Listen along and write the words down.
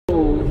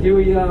here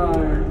we are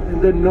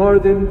in the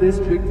northern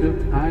district of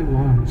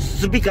Taiwan.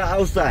 Speak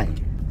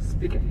outside.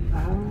 Speak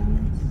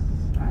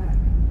outside.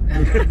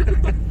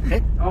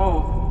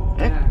 Oh,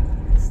 yeah.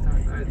 Let's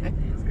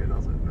get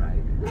also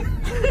right.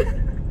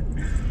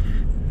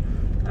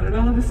 I don't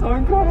know how the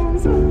song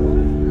goes.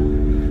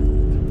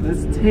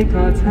 Let's take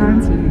our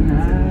time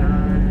tonight.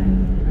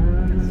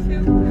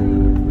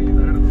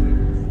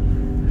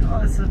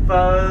 I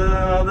suppose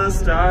all the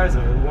stars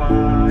are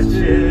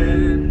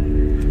watching.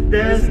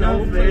 There's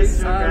no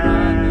place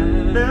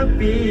I'd rather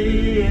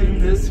be in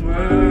this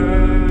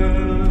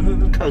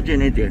world. 靠近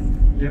一点。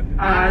 Your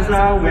eyes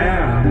are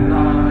where I'm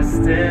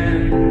lost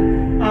in.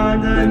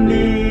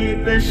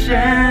 Underneath the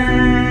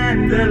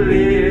chandelier,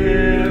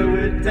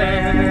 we're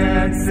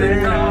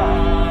dancing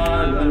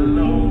all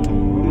alone.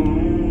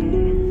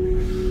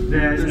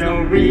 There's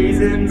no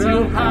reason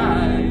to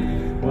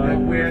hide what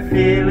we're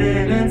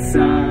feeling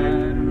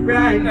inside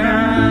right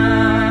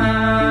now.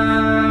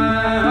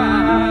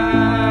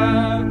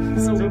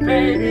 So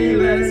baby,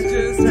 let's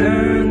just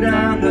turn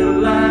down the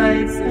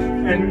lights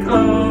and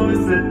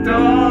close the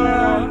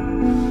door.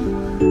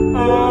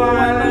 Oh,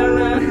 I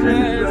love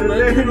it, but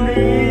you don't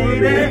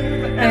need it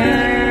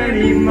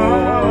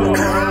anymore.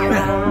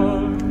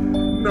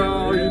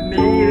 No, you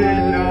need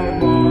it no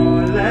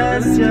more.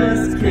 Let's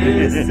just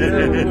kiss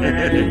till we're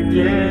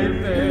naked,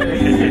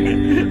 baby.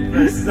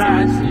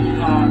 Versace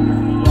on the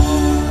floor.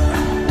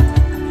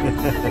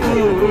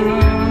 Ooh,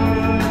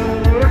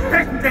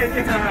 take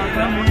it out,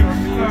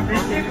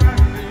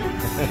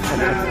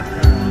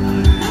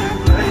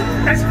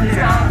 let's be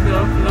on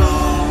the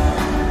floor.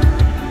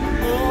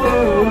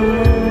 Ooh,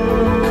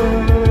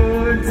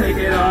 take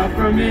it off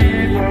from me,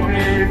 for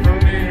me, for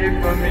me,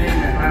 for me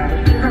now.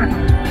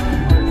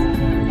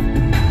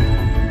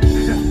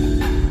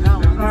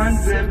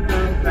 Unzip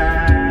the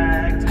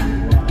bag to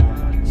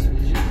watch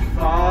you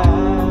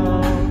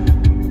fall,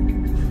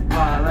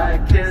 while I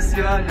kiss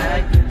your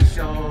neck and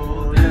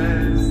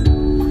shoulders.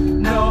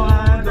 No,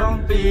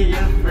 don't be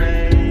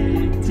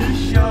afraid to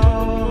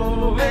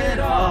show it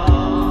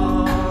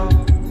all.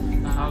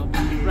 I'll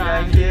be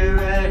right here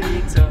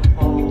ready to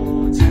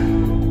hold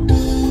you.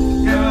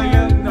 Girl,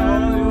 you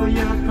know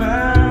you're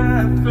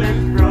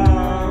perfect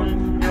from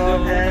your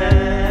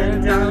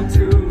head down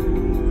to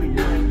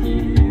your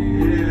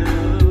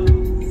heels.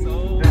 So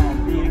don't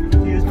be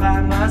confused by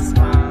my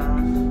smile,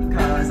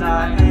 'cause I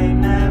ain't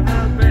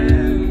never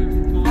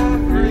been for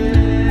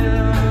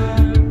real,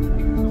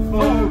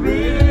 for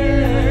real.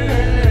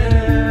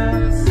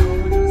 So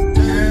just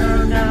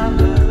turn down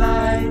the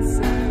lights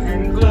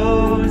and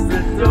close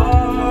the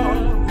door.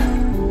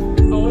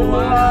 Oh,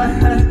 I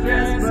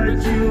guess, but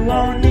you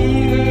won't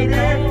need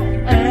it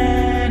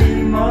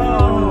anymore.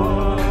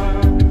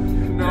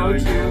 No,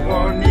 you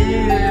won't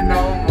need it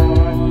no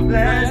more.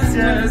 Let's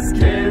just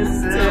kiss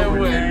till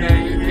we're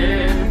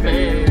naked,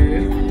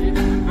 baby.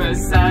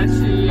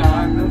 Versace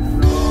on the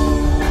floor.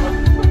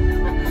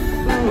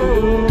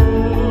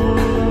 Ooh,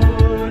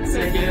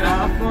 take it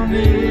off for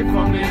me,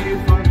 for me,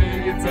 for me.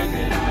 Take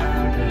it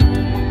off, baby.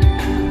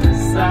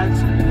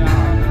 Versace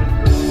on the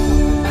floor.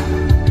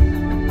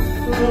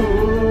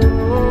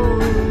 Ooh,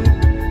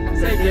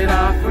 take it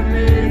off for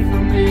me,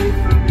 for me,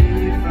 for me,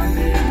 for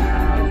me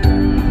now.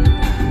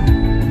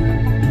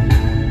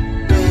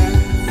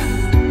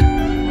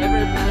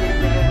 Everybody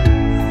dance.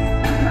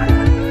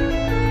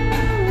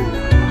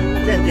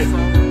 这样就好。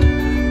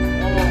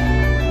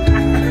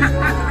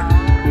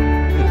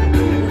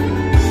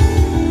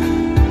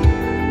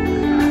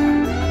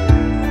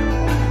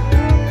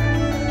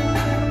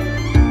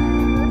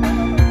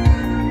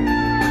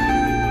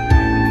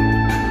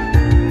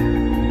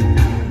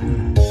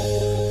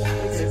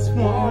 It's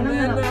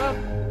warming up.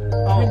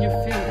 Can you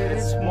feel it?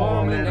 It's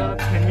warming up.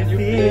 Can you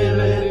feel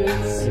it?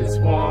 It's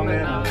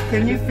warming up.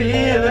 Can you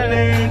feel it,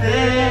 baby?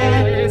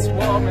 It's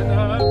warming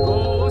up.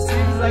 Oh,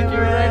 seems like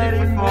you're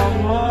ready for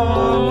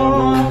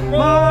more,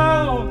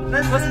 more.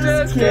 Let's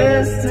just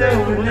kiss till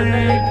we're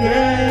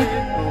naked.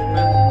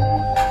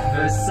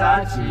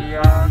 Versace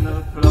on the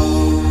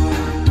floor.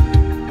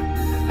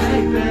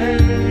 Hey,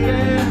 baby,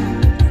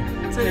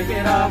 take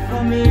it off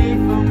for me,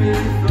 for me,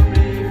 for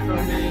me, for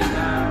me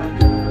now.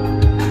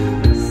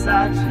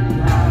 Versace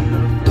on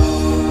the floor.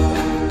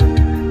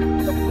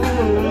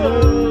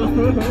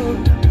 Ooh,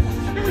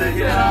 take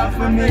it off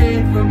for me,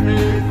 for me,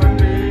 for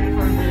me,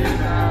 for me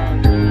now.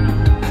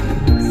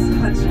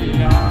 Versace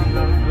on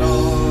the floor.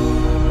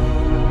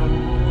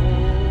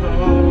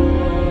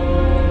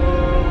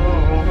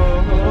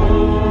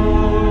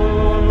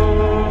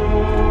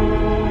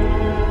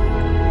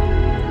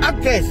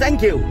 Okay, thank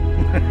you.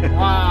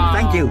 Wow.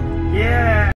 Thank you. Yeah.